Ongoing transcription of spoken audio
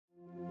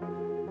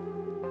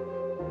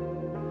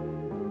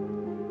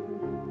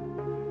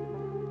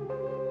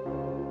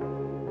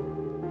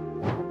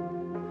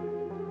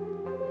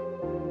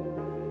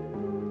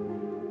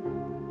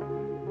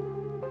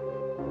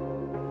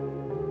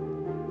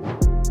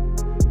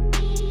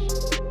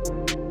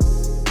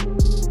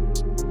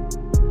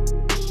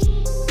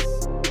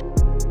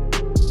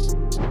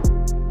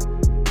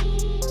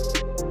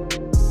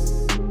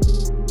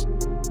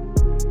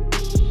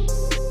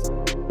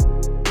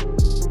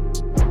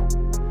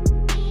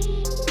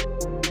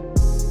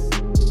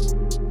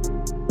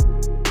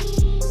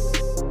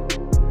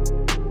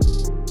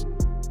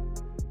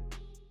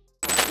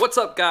What's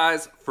up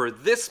guys? For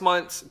this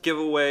month's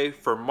giveaway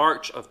for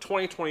March of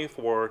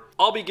 2024,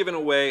 I'll be giving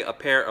away a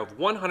pair of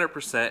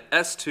 100%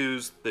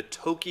 S2's the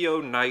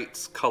Tokyo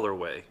Nights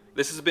colorway.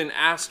 This has been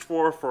asked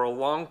for a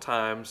long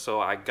time, so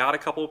I got a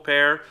couple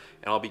pair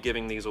and I'll be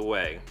giving these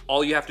away.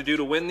 All you have to do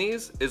to win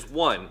these is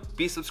 1.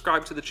 Be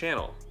subscribed to the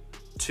channel.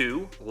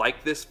 2.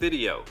 Like this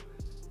video.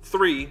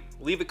 3.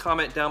 Leave a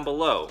comment down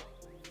below.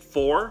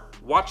 4.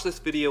 Watch this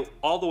video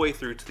all the way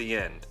through to the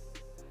end.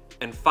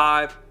 And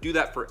 5, do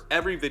that for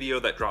every video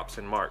that drops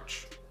in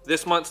March.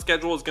 This month's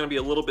schedule is going to be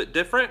a little bit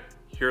different.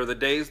 Here are the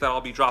days that I'll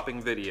be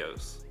dropping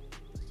videos.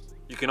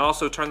 You can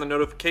also turn the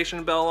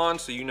notification bell on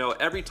so you know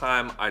every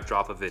time I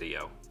drop a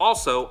video.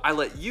 Also, I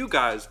let you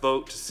guys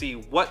vote to see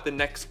what the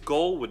next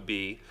goal would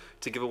be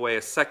to give away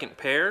a second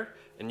pair,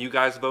 and you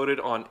guys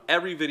voted on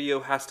every video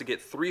has to get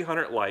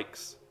 300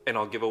 likes, and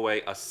I'll give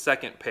away a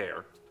second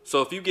pair.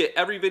 So if you get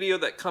every video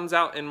that comes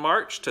out in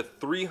March to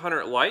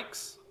 300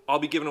 likes, I'll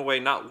be giving away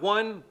not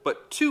 1,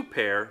 but 2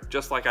 pair,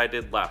 just like I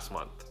did last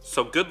month.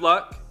 So good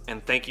luck,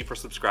 and thank you for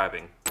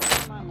subscribing.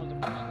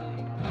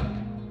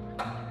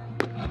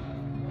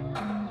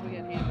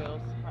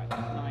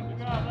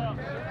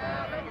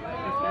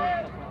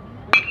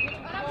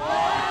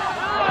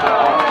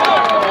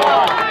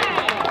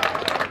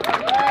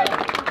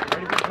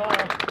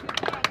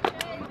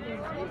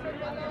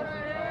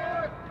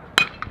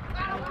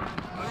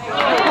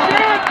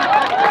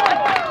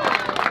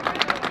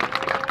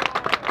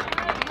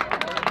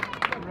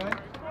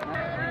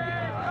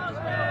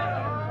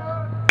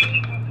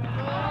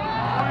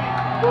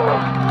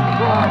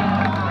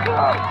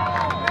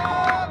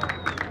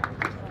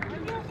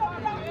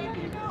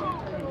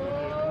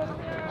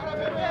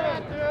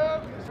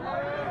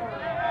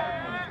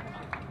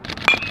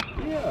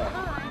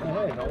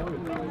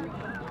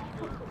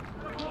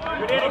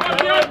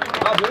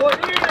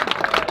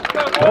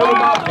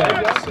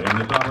 In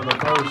the top of the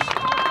first,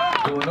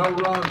 there were no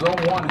runs on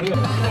 1 hit.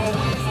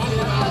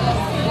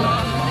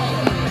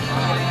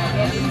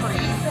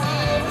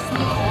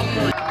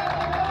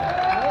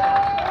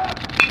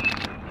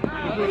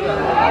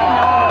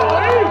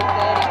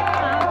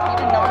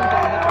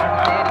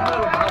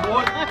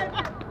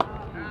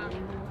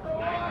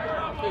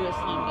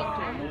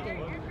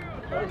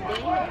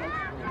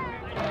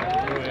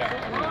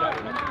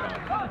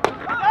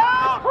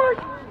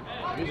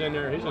 He's in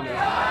there, he's in there.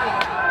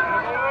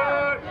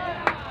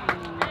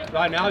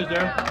 Right now he's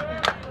there.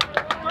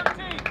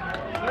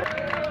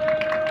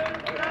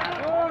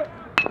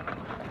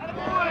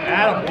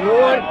 Atta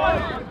boy.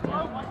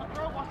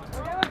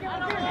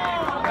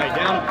 Hey,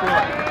 down in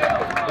front.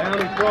 Down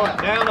in front.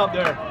 Down up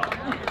there.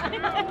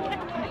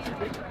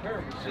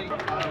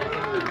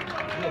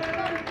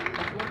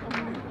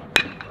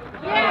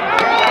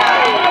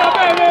 Yeah,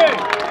 baby.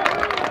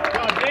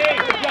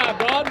 Good job,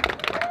 bud.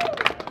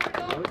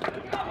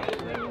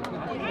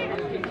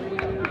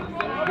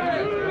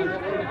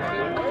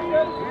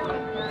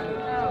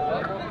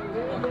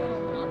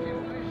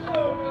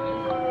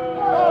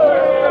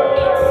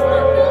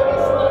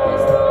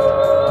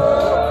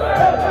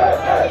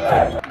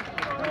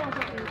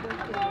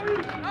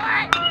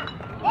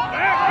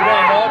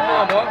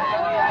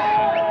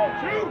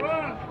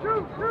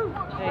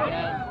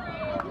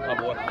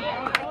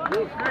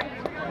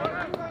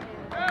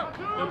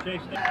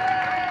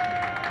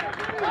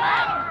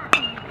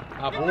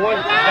 Boy,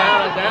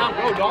 down,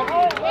 go, donkey.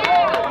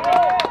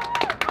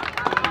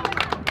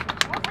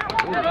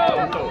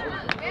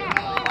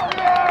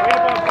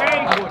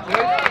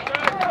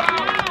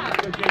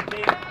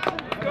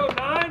 Go,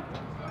 9.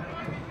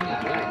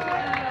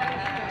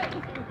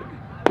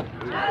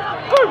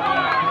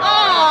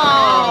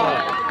 Oh!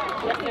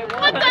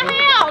 What the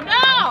hell? No!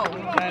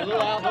 Hey, a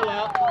little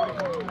out,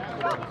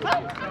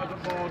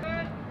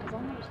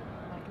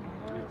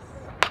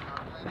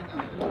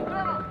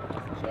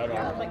 I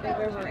don't think they've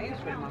ever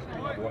answered my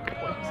phone.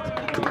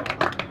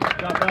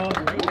 Jump on.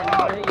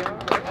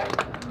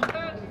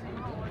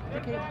 They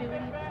can't do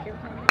anything.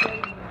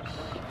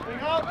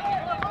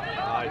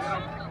 Nice.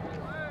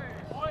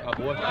 Oh,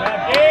 boy.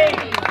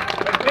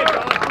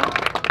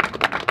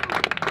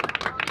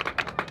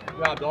 Good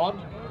job, dog.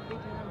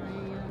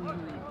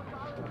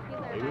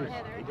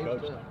 He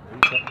coached.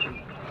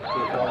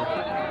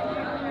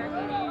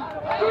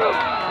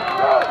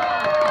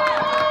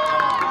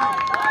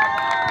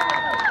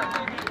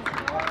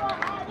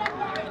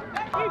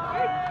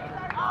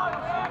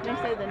 They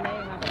say the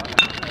name.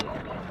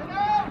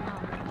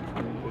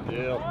 Good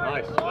deal.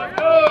 Nice. Go,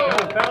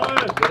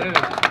 fellas. Get in.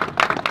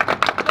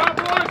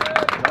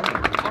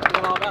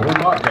 4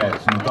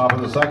 Bobcats in the top of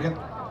the second.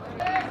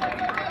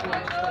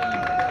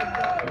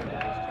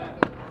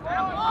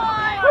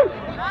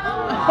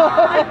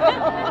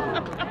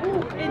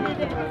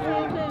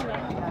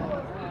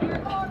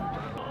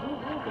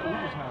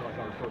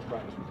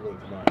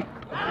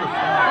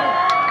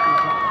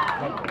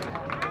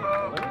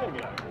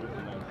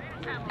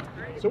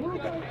 So we're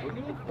okay. We're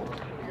good.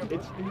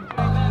 It's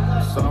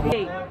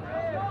Hey,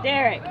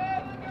 Derek.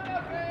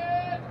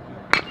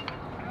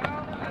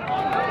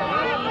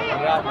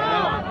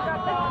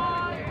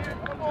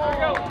 Run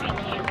out.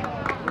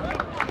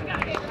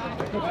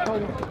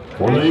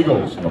 For the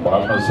Eagles, in the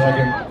bottom of the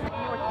second.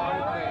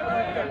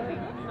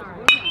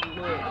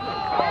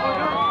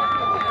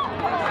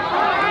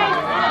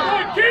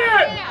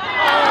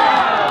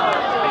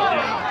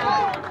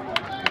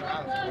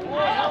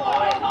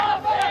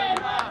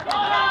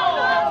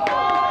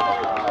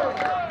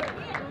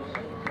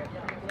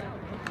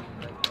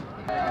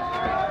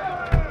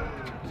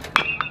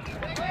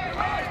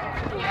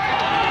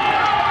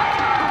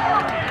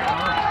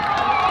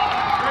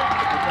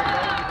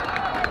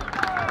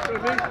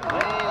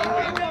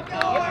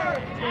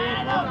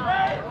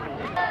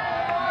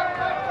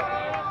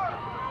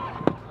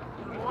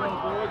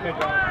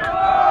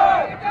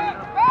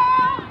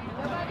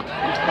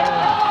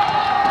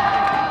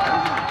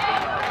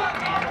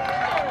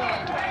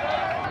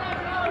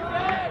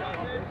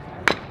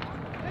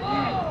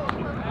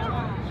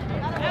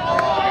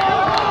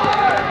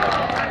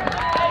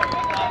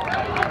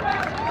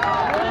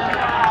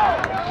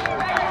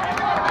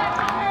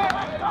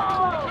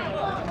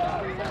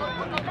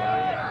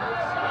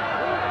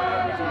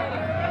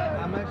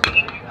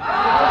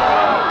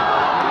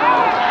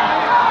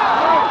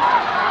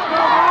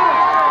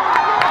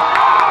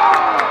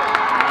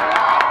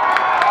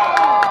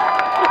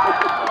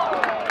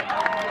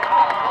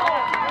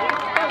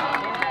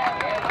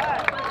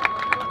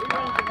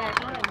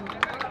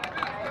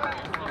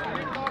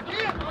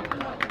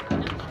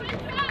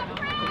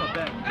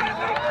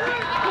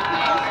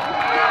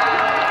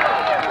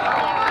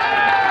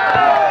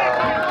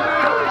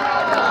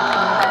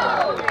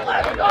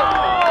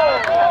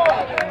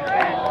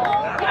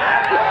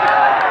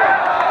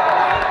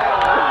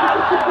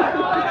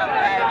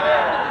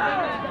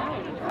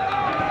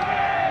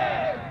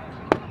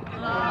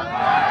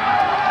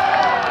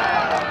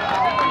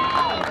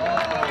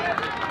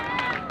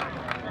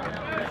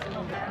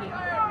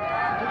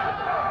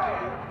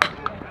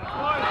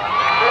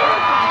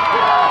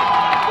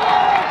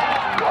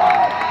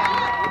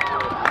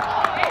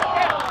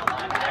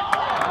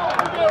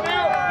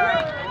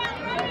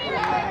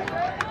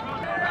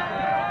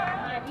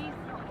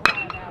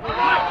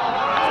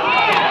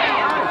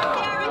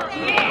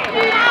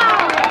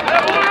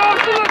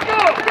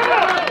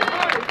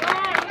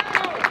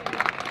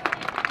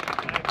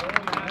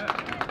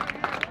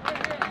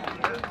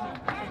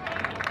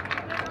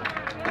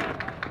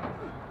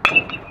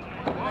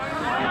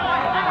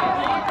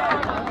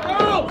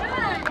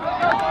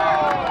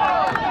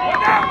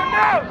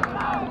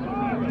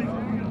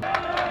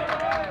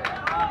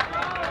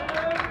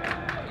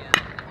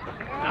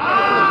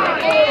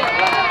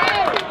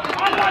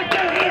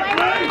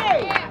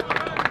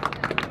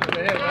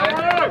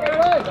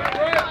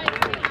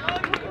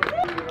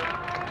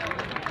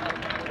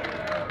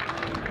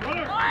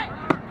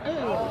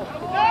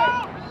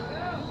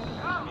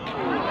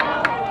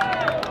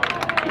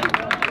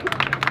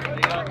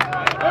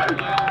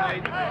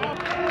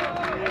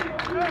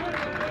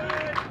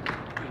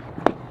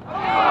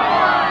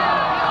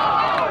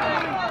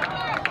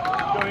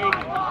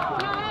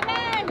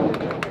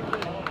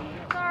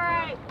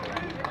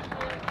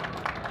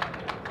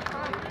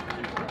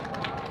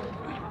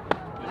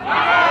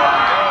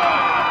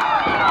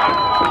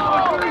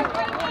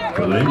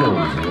 For the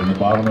Eagles, in the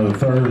bottom of the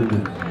third,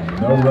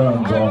 no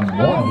runs on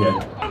one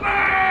hit.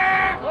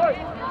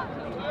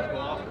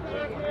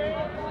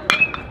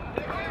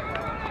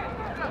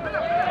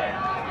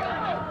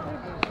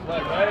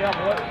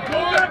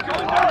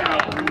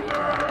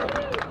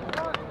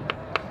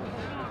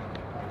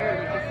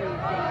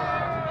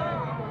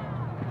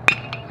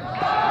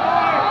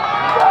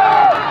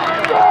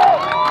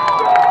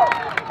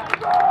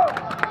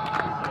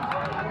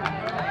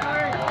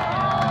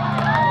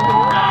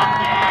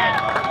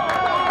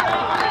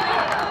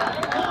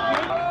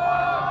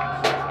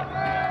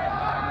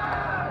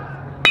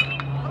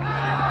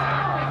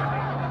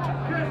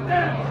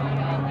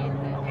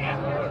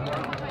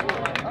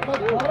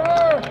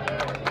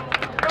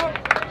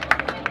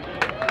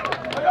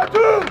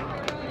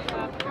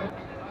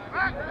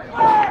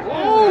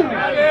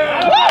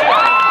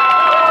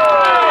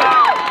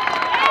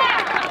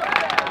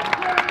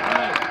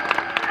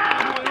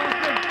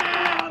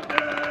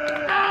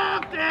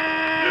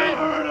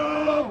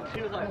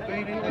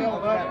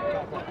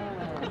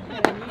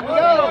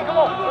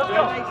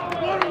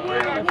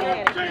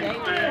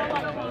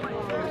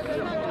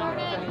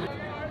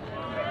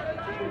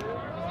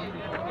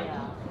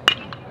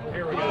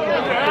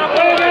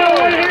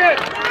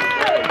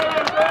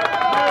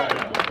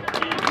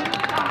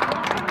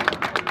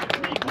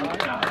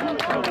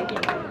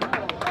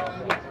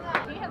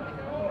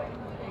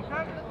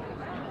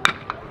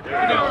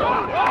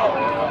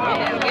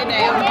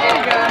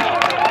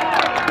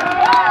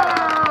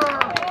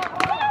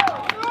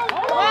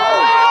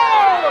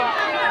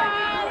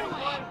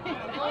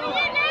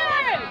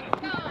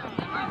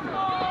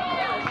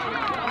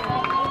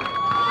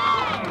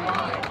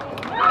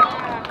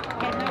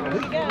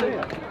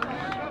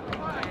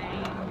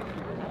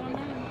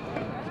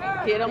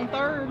 Hit on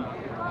third.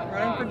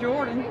 Running for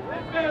Jordan.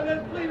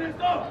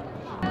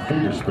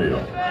 Finger spill.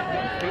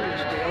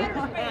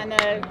 I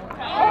know.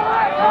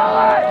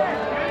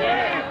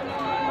 Yeah.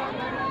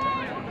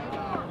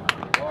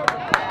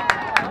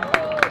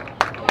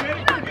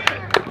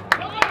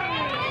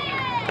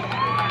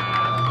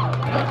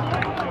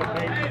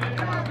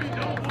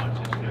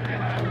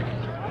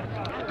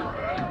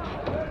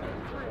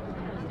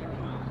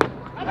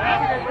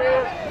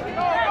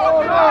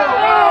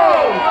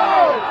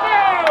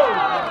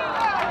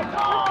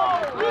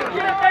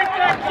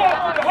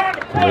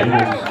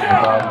 Raiders in the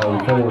bottom of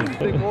the fourth.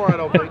 Think more, I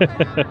don't think. I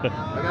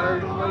got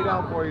everything laid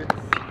out for you.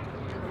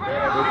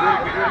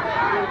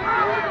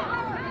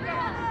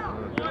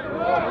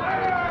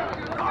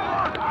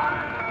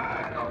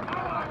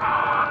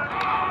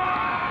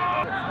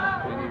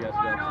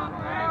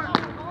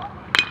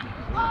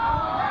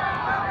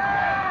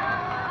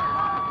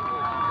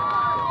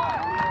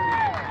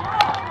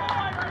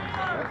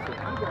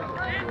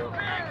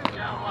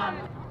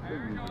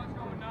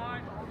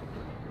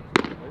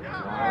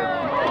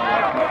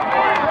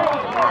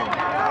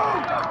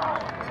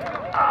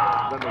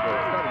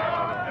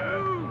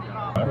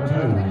 Number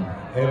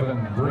 2,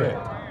 Evan Britt.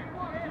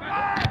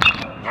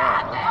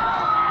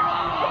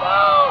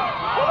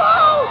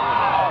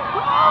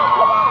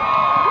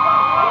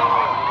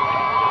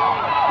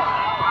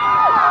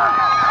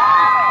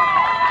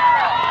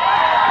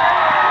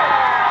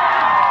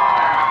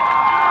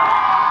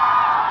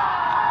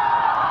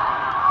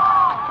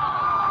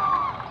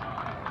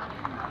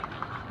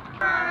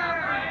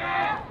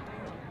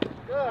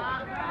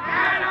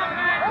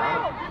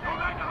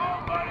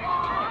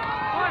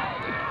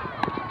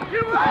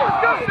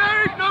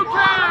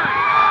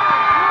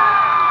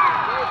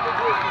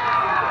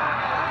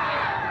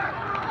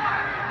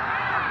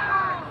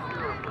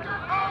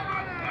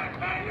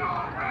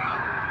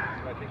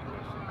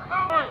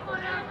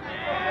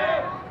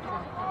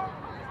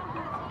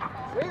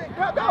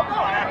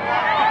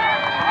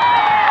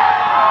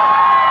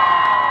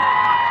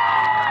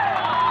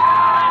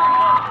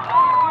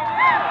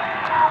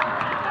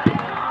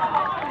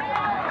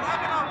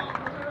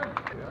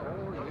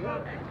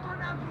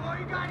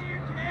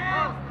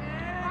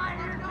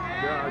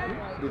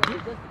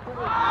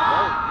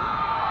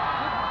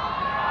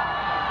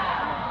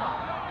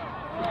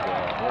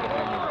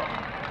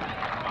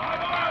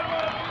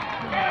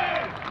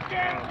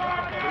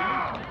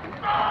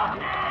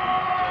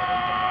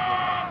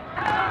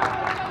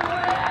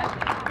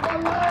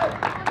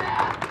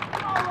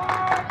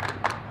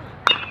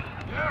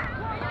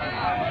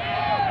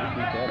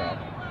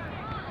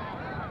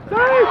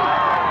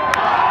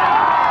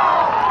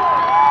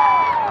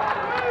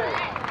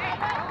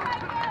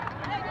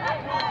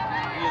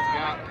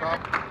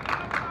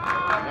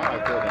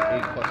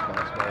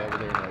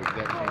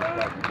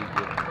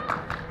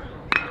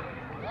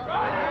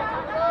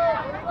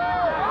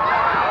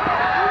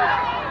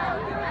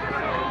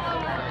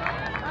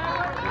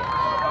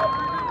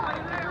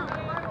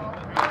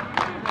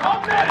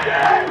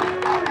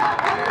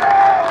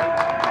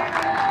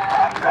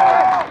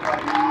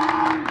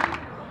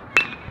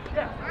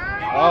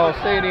 Oh,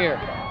 stay in here.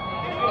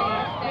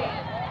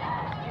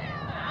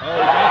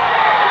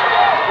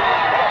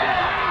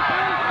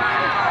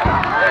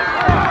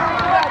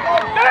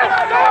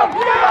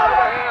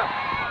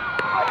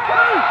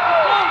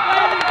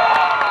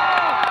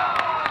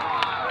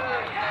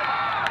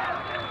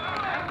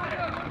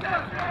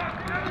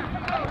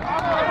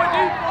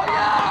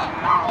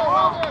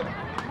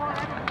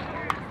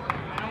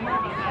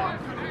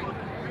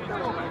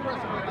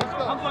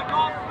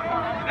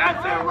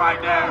 That's it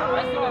right there.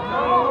 Let's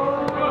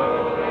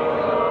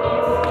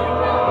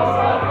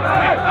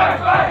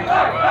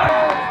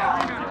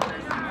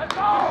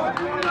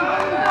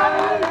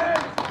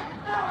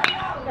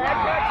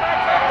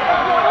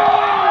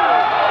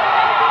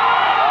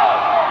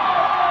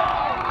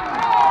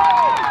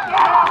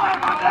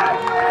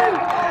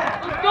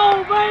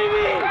go,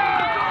 baby!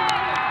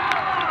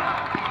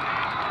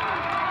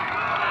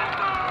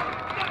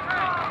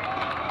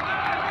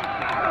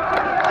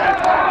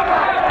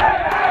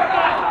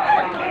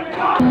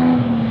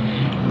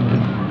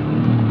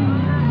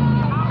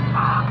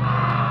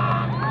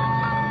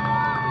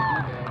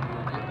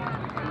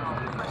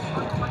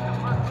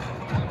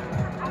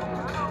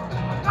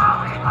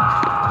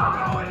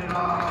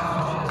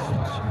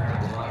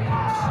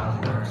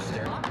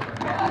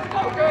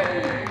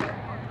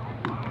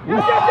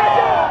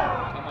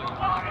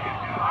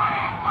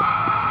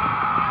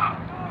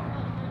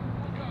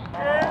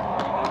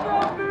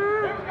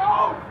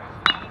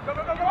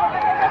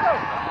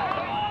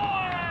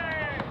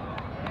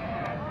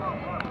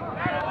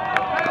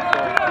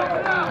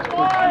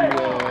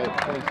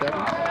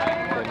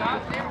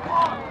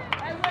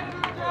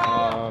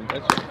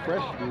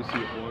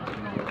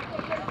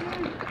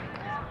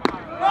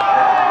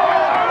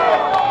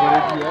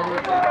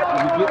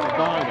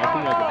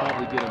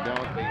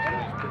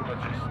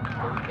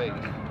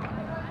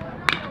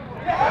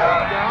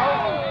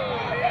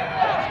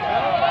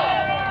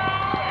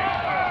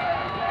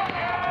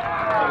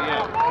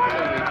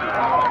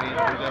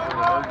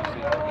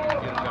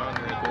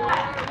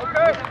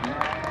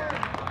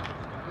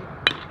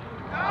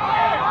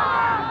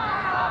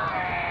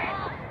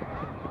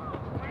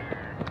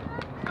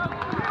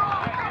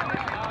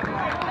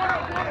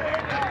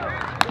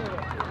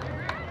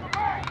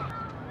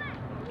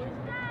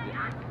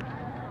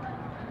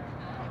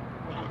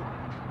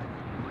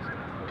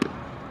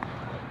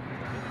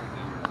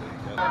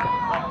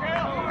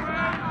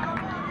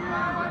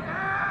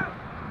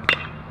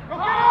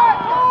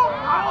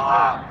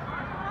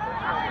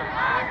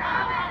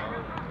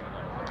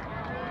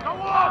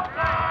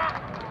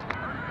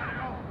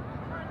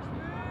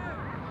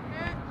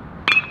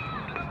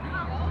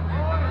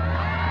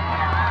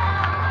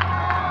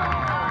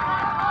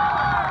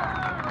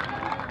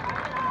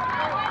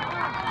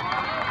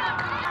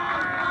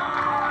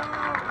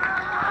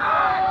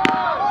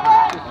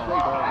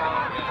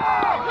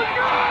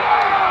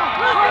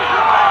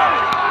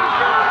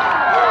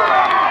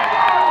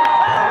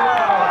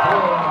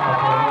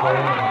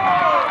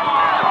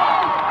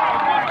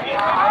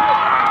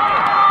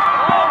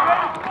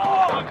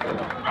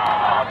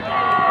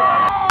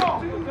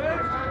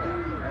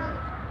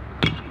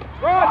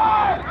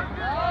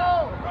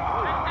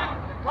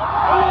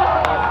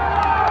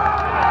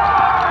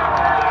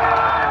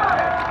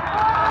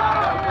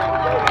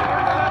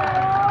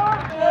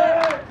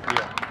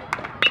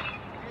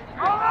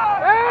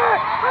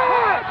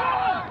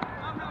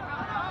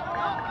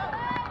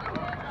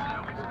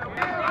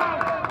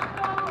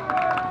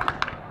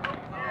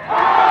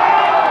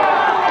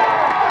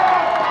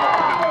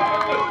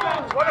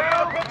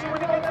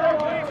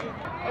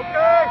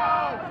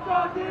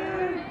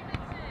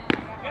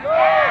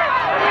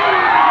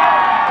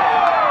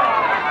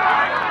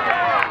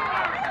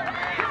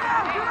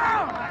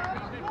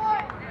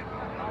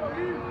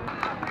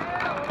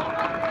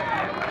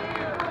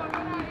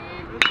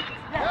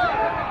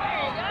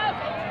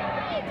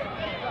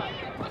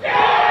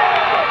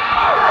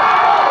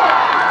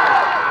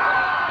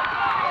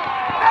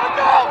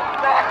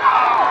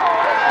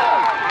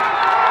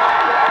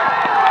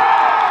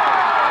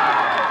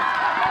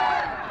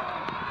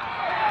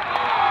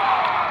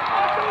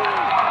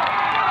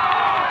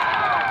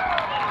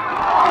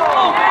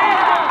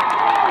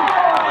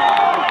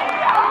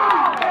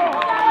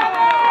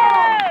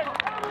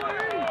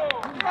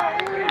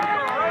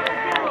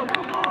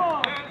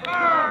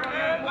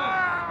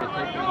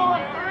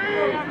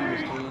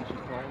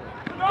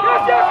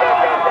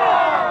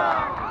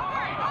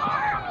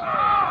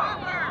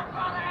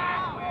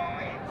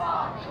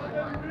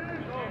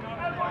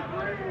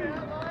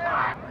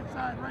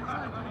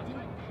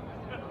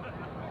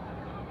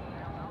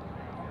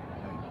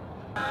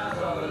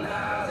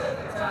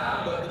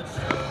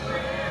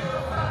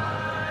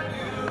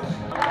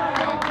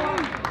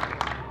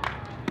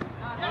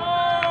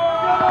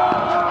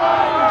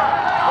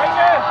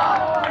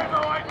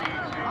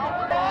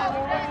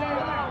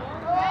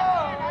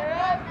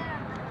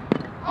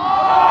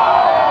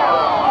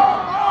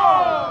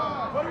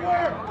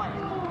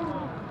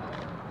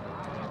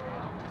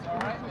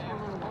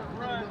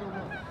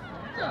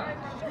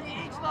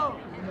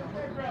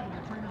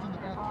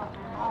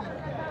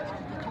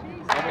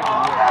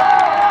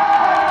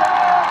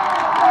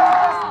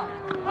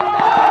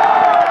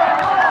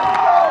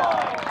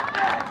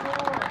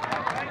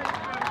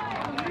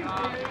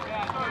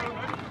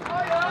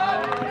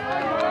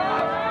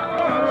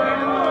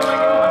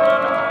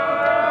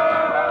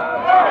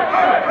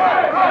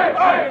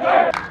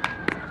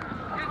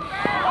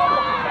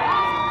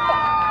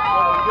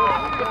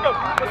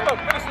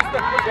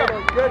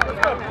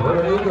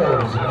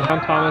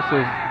 John Thomas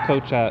is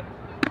coach at.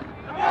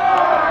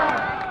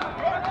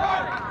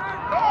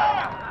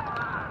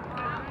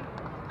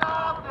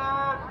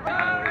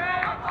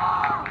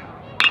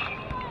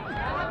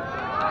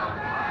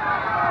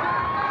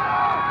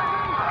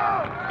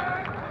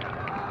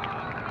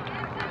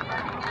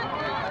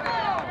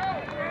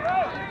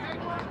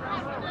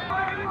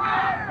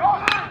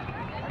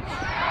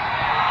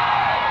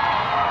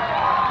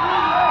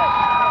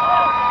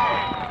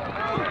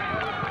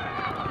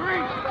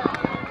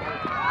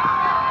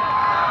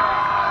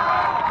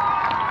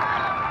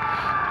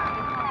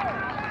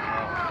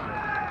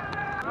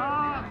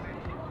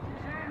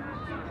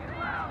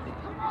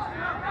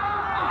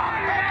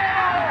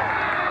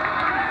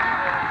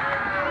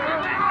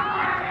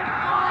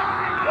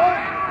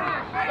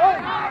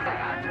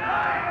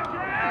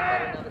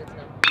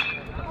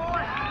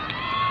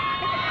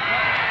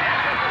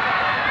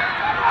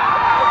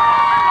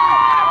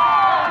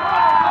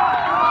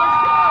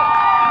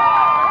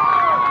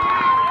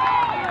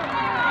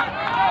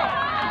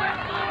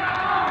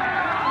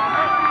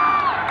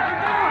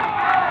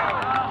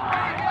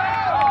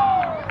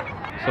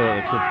 So that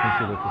the kids can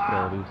see the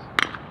facilities.